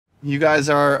You guys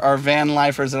are van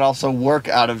lifers that also work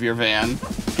out of your van.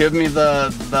 Give me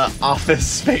the office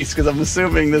space, because I'm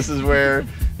assuming this is where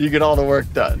you get all the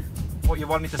work done. What, you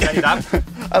want me to set it up?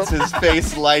 That's his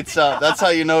face lights up. That's how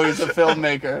you know he's a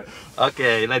filmmaker.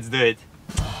 Okay, let's do it.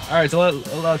 All right, so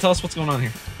tell us what's going on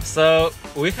here. So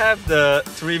we have the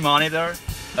 3-monitor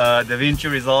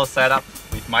DaVinci Resolve setup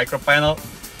with micro panel.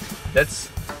 That's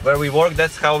where we work.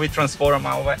 That's how we transform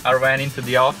our van into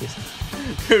the office.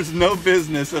 There's no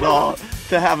business at all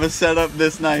to have a setup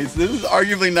this nice. This is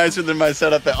arguably nicer than my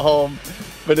setup at home,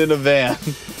 but in a van.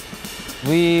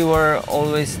 We were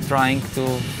always trying to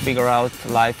figure out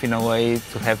life in a way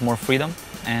to have more freedom,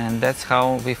 and that's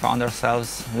how we found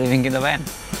ourselves living in a van.